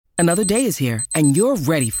Another day is here, and you're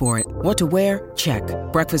ready for it. What to wear? Check.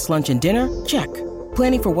 Breakfast, lunch, and dinner? Check.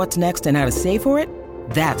 Planning for what's next and how to save for it?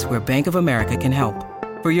 That's where Bank of America can help.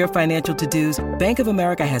 For your financial to-dos, Bank of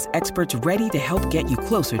America has experts ready to help get you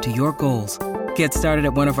closer to your goals. Get started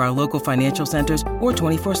at one of our local financial centers or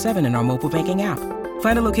 24/7 in our mobile banking app.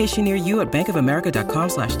 Find a location near you at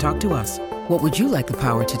bankofamerica.com/talktous. What would you like the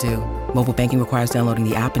power to do? Mobile banking requires downloading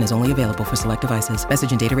the app and is only available for select devices.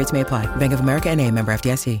 Message and data rates may apply. Bank of America N.A., member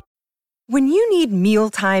FDIC. When you need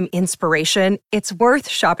mealtime inspiration, it's worth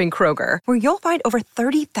shopping Kroger, where you'll find over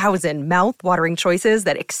 30,000 mouth-watering choices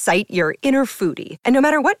that excite your inner foodie. And no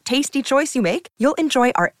matter what tasty choice you make, you'll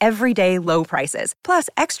enjoy our everyday low prices, plus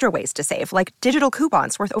extra ways to save, like digital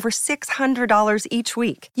coupons worth over $600 each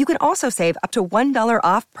week. You can also save up to $1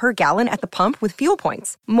 off per gallon at the pump with fuel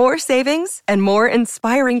points. More savings and more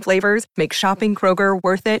inspiring flavors make shopping Kroger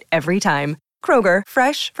worth it every time. Kroger,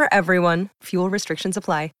 fresh for everyone. Fuel restrictions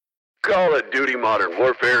apply. Call of Duty Modern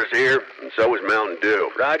Warfare is here, and so is Mountain Dew.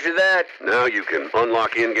 Roger that. Now you can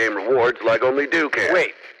unlock in-game rewards like only Dew can.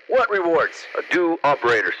 Wait, what rewards? A Dew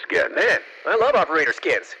Operator Skin. Man, I love Operator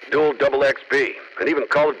Skins. Dual Double XP, and even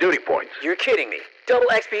Call of Duty points. You're kidding me. Double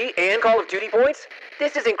XP and Call of Duty points?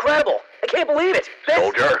 This is incredible. I can't believe it.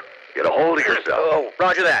 Soldier, get a hold of yourself. Oh,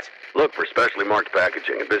 roger that. Look for specially marked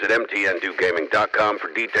packaging and visit mtndewgaming.com for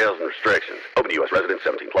details and restrictions. Open to U.S. residents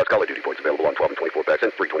 17 plus. Call of Duty points available on 12 and 24 packs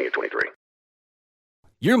and free 20 and 23.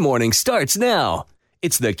 Your morning starts now.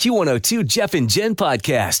 It's the Q102 Jeff and Jen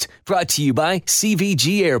podcast brought to you by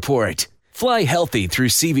CVG Airport. Fly healthy through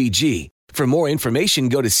CVG. For more information,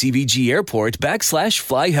 go to CVG Airport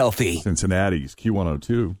 /fly healthy. Cincinnati's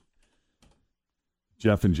Q102.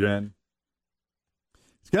 Jeff and Jen.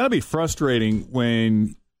 It's got to be frustrating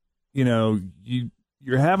when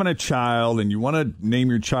you're having a child and you want to name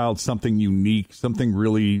your child something unique, something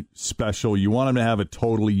really special. You want them to have a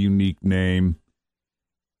totally unique name,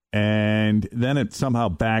 and then it somehow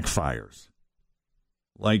backfires.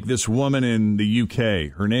 Like this woman in the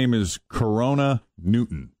UK, her name is Corona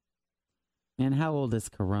Newton. And how old is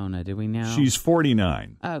Corona? Do we know? She's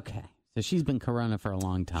 49. Okay. So she's been Corona for a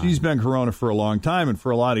long time. She's been Corona for a long time, and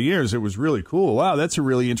for a lot of years, it was really cool. Wow, that's a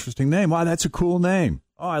really interesting name. Wow, that's a cool name.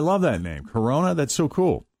 Oh, I love that name. Corona, that's so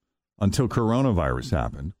cool. Until coronavirus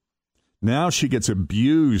happened. Now she gets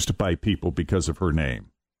abused by people because of her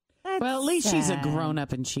name. Well, at least she's a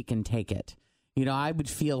grown-up and she can take it. I would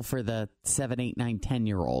feel for the 7, 8, 9,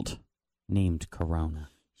 10-year-old named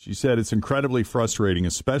Corona. She said it's incredibly frustrating,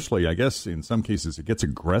 especially, I guess, in some cases, it gets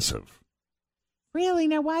aggressive. Really?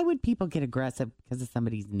 Now, why would people get aggressive because of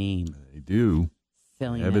somebody's name? They do.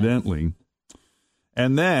 Silliness. Evidently.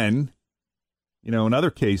 And then, in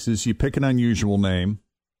other cases, you pick an unusual name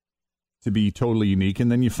to be totally unique,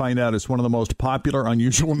 and then you find out it's one of the most popular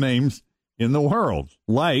unusual names in the world,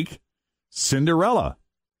 like Cinderella.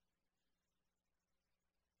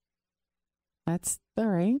 That's all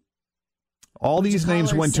right. All these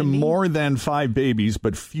names went to more than 5 babies,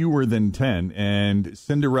 but fewer than 10. And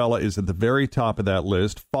Cinderella is at the very top of that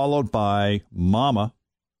list, followed by Mama,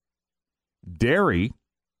 Derry,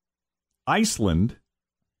 Iceland.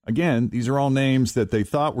 Again, these are all names that they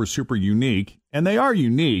thought were super unique, and they are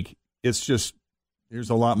unique. It's just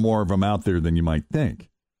there's a lot more of them out there than you might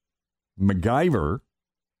think. MacGyver,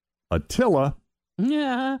 Attila.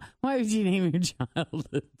 Yeah, why would you name your child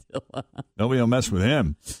Attila? Nobody will mess with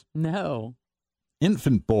him. No.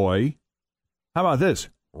 Infant Boy. How about this?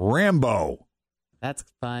 Rambo. That's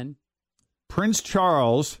fun. Prince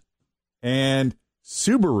Charles and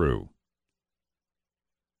Subaru.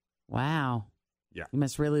 Wow. Yeah. You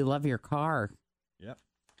must really love your car. Yep.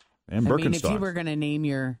 And Birkenstocks. If you were going to name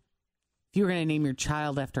your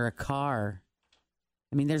child after a car,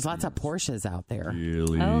 there's lots of Porsches out there.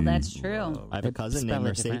 Really? Oh, that's true. I have a cousin named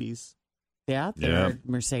Mercedes. Yeah, they're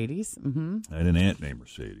Mercedes. Mm-hmm. I had an aunt named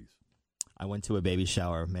Mercedes. I went to a baby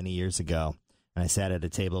shower many years ago, and I sat at a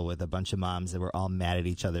table with a bunch of moms that were all mad at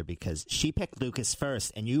each other because she picked Lucas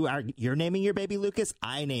first, and you're naming your baby Lucas?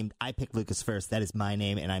 I picked Lucas first. That is my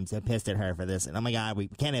name, and I'm so pissed at her for this. And oh my God, we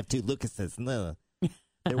can't have 2 Lucases. No.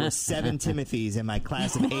 There were 7 Timothys in my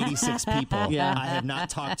class of 86 people. Yeah. I have not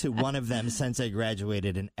talked to one of them since I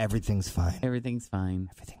graduated, and everything's fine. Everything's fine.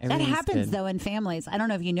 That happens, though, in families. I don't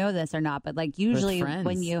know if you know this or not, but usually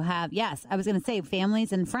when you have, I was going to say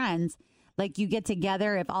families and friends, you get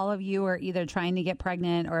together, if all of you are either trying to get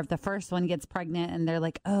pregnant or if the first one gets pregnant and they're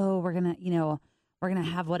like, oh, we're going to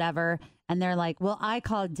have whatever. And they're like, well, I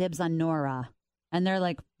called dibs on Nora. And they're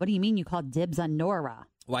like, what do you mean you called dibs on Nora?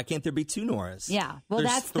 Why can't there be 2 Noras? Yeah, well,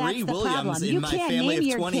 There's that's 3 the Williams problem. in You my can't family name of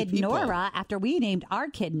your 20 kid people. Nora after we named our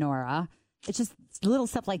kid Nora. It's just little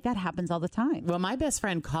stuff like that happens all the time. Well, my best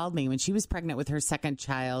friend called me when she was pregnant with her second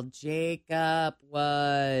child. Jacob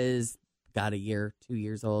was got a year, 2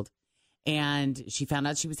 years old. And she found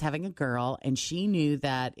out she was having a girl. And she knew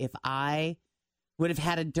that if I would have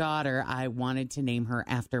had a daughter, I wanted to name her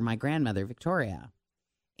after my grandmother, Victoria.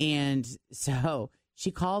 And so she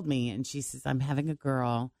called me and she says, I'm having a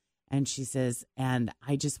girl. And she says, and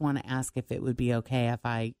I just want to ask if it would be okay if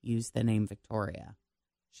I use the name Victoria.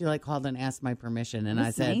 She called and asked my permission. And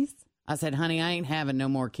That's nice. I said, honey, I ain't having no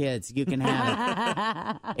more kids. You can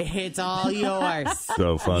have it. It's all yours.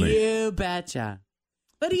 So funny. You betcha.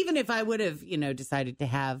 But even if I would have, decided to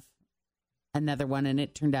have another one and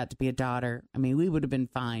it turned out to be a daughter, I mean, we would have been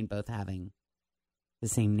fine both having the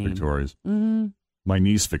same name. Victoria's. Mm-hmm. My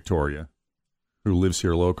niece, Victoria, who lives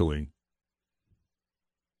here locally,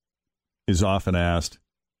 is often asked,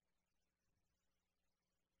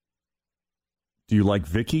 do you like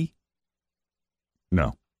Vicky?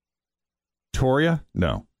 No. Toria?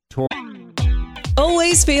 No.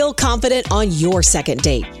 Always feel confident on your second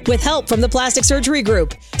date. With help from the Plastic Surgery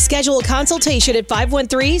Group. Schedule a consultation at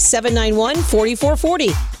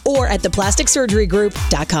 513-791-4440 or at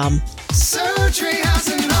theplasticsurgerygroup.com. Surgery has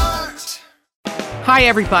an art. Hi,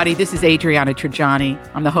 everybody. This is Adriana Trajani.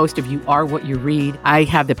 I'm the host of You Are What You Read. I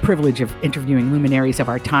have the privilege of interviewing luminaries of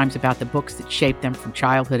our times about the books that shaped them from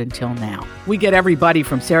childhood until now. We get everybody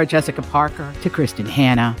from Sarah Jessica Parker to Kristen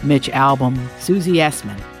Hanna, Mitch Albom, Susie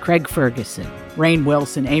Essman, Craig Ferguson, Rainn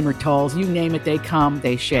Wilson, Amor Tolls, you name it, they come,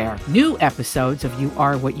 they share. New episodes of You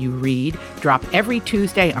Are What You Read drop every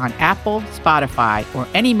Tuesday on Apple, Spotify, or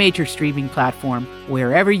any major streaming platform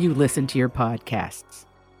wherever you listen to your podcasts.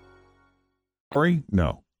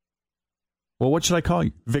 No. Well, what should I call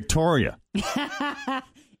you? Victoria.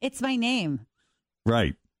 It's my name.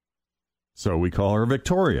 Right. So we call her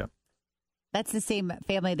Victoria. That's the same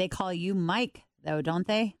family. They call you Mike, though, don't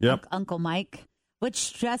they? Yep. Uncle Mike,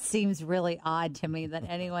 which just seems really odd to me that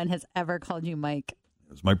anyone has ever called you Mike.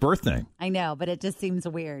 It was my birth name. I know, but it just seems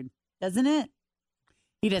weird, doesn't it?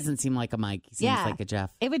 He doesn't seem like a Mike. He seems like a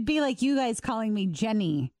Jeff. It would be like you guys calling me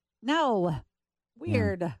Jenny. No.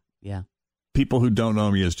 Weird. Yeah. People who don't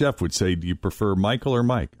know me as Jeff would say, do you prefer Michael or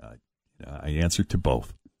Mike? I answer to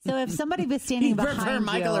both. So if somebody was standing behind prefer you...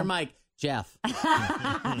 Michael or Mike? Jeff.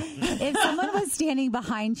 If someone was standing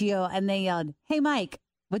behind you and they yelled, hey, Mike,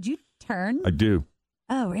 would you turn? I do.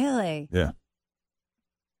 Oh, really? Yeah.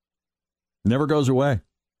 Never goes away.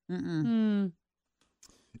 Mm-mm.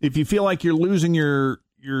 If you feel like you're losing your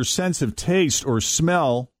sense of taste or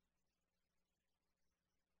smell,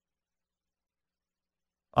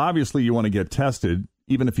 obviously you want to get tested,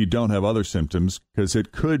 even if you don't have other symptoms, because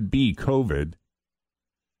it could be COVID.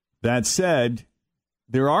 That said,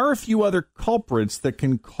 there are a few other culprits that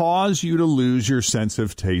can cause you to lose your sense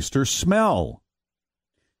of taste or smell.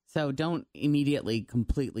 So don't immediately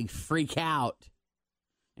completely freak out.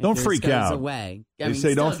 Don't freak out. Away. They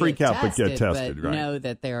say don't freak out, but get tested. But right. know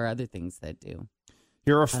that there are other things that do.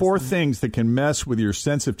 Here are 4 things that can mess with your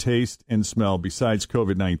sense of taste and smell besides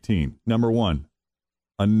COVID-19. Number 1,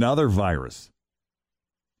 another virus.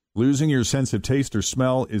 Losing your sense of taste or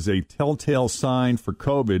smell is a telltale sign for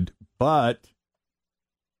COVID, but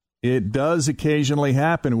it does occasionally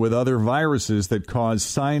happen with other viruses that cause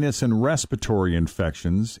sinus and respiratory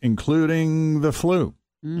infections, including the flu.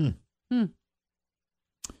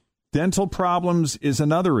 Dental problems is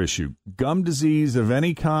another issue. Gum disease of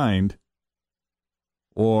any kind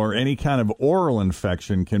or any kind of oral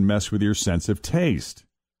infection can mess with your sense of taste.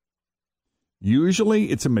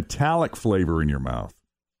 Usually it's a metallic flavor in your mouth.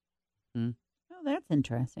 Oh, that's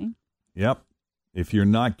interesting. Yep. If you're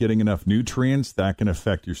not getting enough nutrients, that can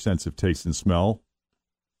affect your sense of taste and smell.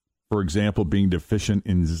 For example, being deficient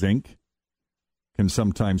in zinc can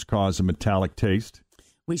sometimes cause a metallic taste.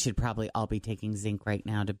 We should probably all be taking zinc right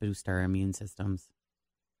now to boost our immune systems.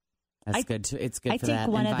 That's good. It's good for that. I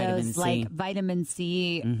take one and of vitamin those C. like vitamin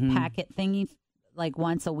C packet thingy like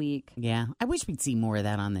once a week. Yeah. I wish we'd see more of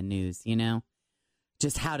that on the news,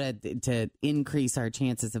 just how to increase our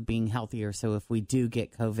chances of being healthier. So if we do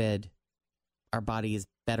get COVID, our body is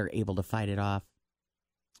better able to fight it off.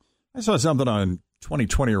 I saw something on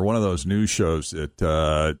 2020 or one of those news shows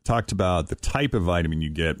that talked about the type of vitamin you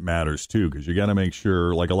get matters too, because you got to make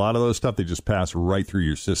sure, like a lot of those stuff, they just pass right through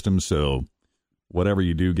your system. So whatever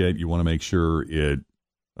you do get, you want to make sure it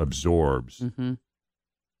absorbs. Mm-hmm.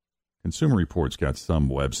 Consumer Reports got some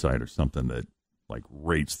website or something that like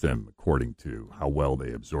rates them according to how well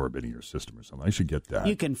they absorb into your system or something. I should get that.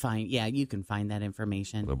 You can find that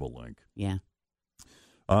information. Double link. Yeah.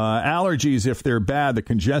 Allergies, if they're bad, the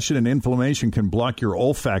congestion and inflammation can block your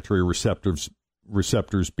olfactory receptors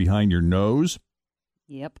receptors behind your nose.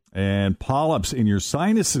 Yep. And polyps in your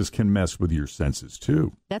sinuses can mess with your senses,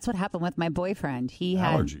 too. That's what happened with my boyfriend. He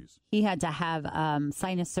had allergies. He had to have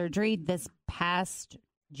sinus surgery this past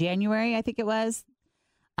January, I think it was.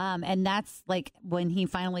 And that's like when he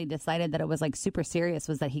finally decided that it was like super serious,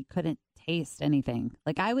 was that he couldn't taste anything.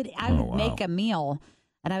 Like I would make a meal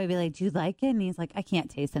and I would be like, do you like it? And he's like, I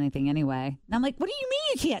can't taste anything anyway. And I'm like, what do you mean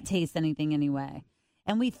you can't taste anything anyway?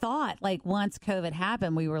 And we thought, like, once COVID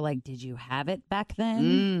happened, we were like, did you have it back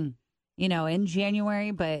then? You know, in January,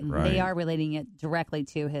 but they are relating it directly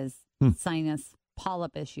to his sinus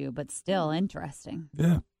polyp issue, but still interesting.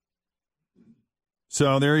 Yeah.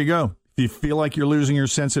 So there you go. If you feel like you're losing your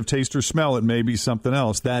sense of taste or smell, it may be something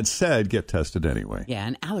else. That said, get tested anyway. Yeah,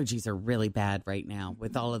 and allergies are really bad right now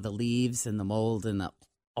with all of the leaves and the mold and the...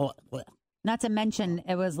 Not to mention,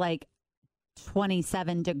 it was like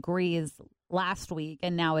 27 degrees last week,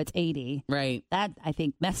 and now it's 80. Right. That, I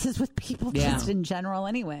think, messes with people just in general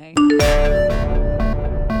anyway.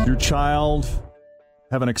 Your child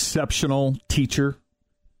have an exceptional teacher,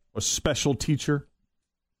 a special teacher.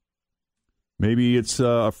 Maybe it's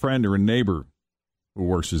a friend or a neighbor who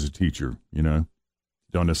works as a teacher, you know.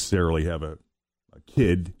 Don't necessarily have a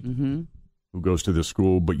kid who goes to the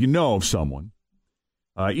school, but you know of someone.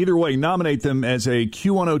 Either way, nominate them as a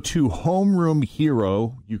Q102 homeroom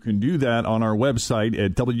hero. You can do that on our website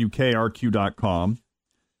at WKRQ.com.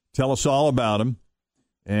 Tell us all about them,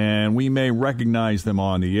 and we may recognize them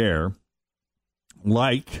on the air.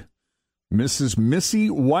 Like Mrs. Missy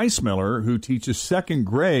Weissmiller, who teaches second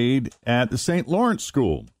grade at the St. Lawrence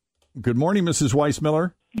School. Good morning, Mrs.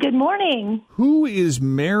 Weissmiller. Good morning. Who is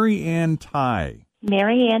Mary Ann Ty?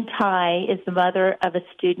 Mary Ann Ty is the mother of a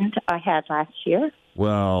student I had last year.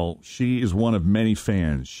 Well, she is one of many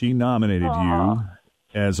fans. She nominated you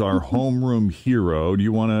as our homeroom hero. Do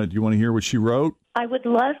you want to hear what she wrote? I would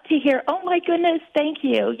love to hear. Oh my goodness, thank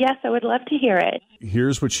you. Yes, I would love to hear it.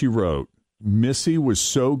 Here's what she wrote. Missy was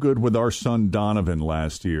so good with our son Donovan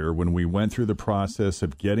last year when we went through the process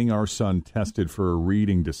of getting our son tested for a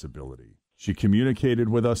reading disability. She communicated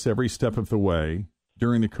with us every step of the way.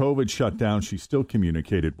 During the COVID shutdown, she still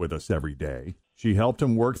communicated with us every day. She helped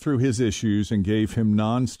him work through his issues and gave him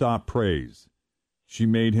nonstop praise. She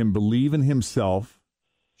made him believe in himself.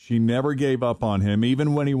 She never gave up on him,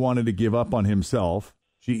 even when he wanted to give up on himself.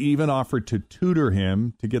 She even offered to tutor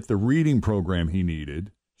him to get the reading program he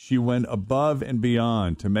needed. She went above and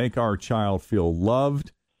beyond to make our child feel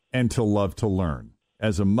loved and to love to learn.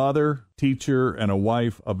 As a mother, teacher, and a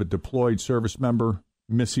wife of a deployed service member,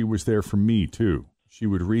 Missy was there for me, too. She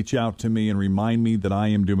would reach out to me and remind me that I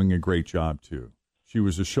am doing a great job, too. She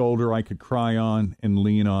was a shoulder I could cry on and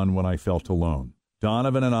lean on when I felt alone.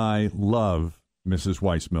 Donovan and I love Mrs.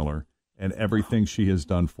 Weissmiller and everything she has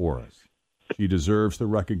done for us. She deserves the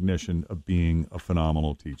recognition of being a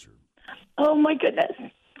phenomenal teacher. Oh, my goodness.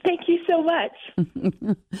 Thank you so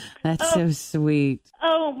much. That's so sweet.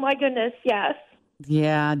 Oh, my goodness, yes.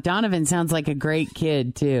 Yeah, Donovan sounds like a great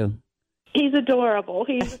kid, too. He's adorable.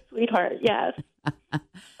 He's a sweetheart, yes.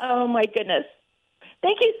 Oh, my goodness.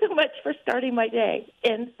 Thank you so much for starting my day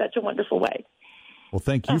in such a wonderful way. Well,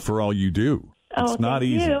 thank you for all you do. It's not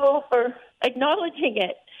easy. Thank you for acknowledging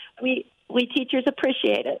it. We teachers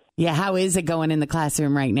appreciate it. Yeah, how is it going in the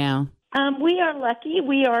classroom right now? We are lucky.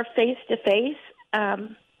 We are face-to-face,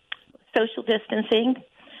 social distancing,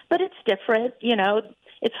 but it's different. You know,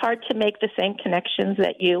 it's hard to make the same connections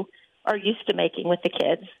that you are used to making with the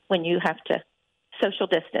kids when you have to social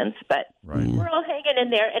distance, but we're all hanging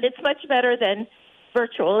in there, and it's much better than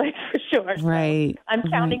virtual, for sure. Right. So I'm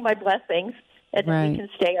counting my blessings that we can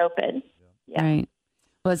stay open. Yeah. Right.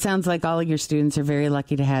 Well, it sounds like all of your students are very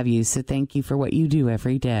lucky to have you, so thank you for what you do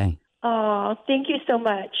every day. Oh, thank you so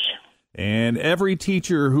much. And every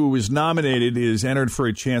teacher who is nominated is entered for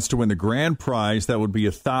a chance to win the grand prize. That would be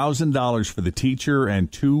 $1,000 for the teacher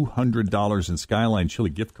and $200 in Skyline Chili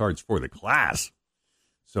gift cards for the class.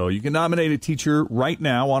 So you can nominate a teacher right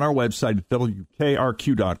now on our website at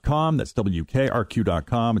WKRQ.com. That's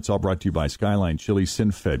WKRQ.com. It's all brought to you by Skyline Chili,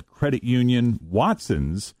 SinFed Credit Union,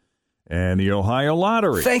 Watson's, and the Ohio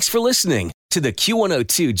Lottery. Thanks for listening to the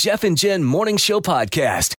Q102 Jeff and Jen Morning Show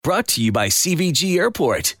podcast, brought to you by CVG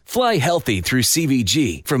Airport. Fly healthy through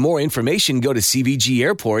CVG. For more information, go to CVG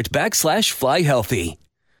Airport /fly healthy.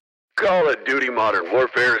 Call of Duty Modern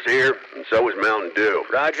Warfare is here, and so is Mountain Dew.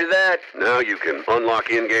 Roger that. Now you can unlock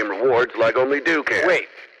in-game rewards like only Dew can. Wait,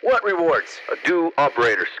 what rewards? A Dew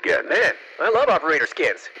Operator Skin. Man, I love Operator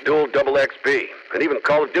Skins. Dual double XP, and even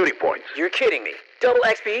Call of Duty points. You're kidding me. Double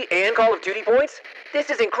XP and Call of Duty points? This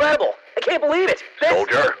is incredible. I can't believe it.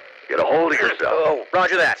 Soldier, Get a hold of yourself. Oh,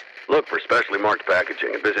 roger that. Look for specially marked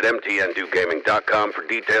packaging and visit mtndewgaming.com for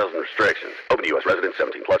details and restrictions. Open to U.S. residents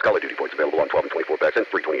 17 plus. Call of Duty points available on 12 and 24 packs and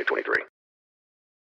free 20 or 23.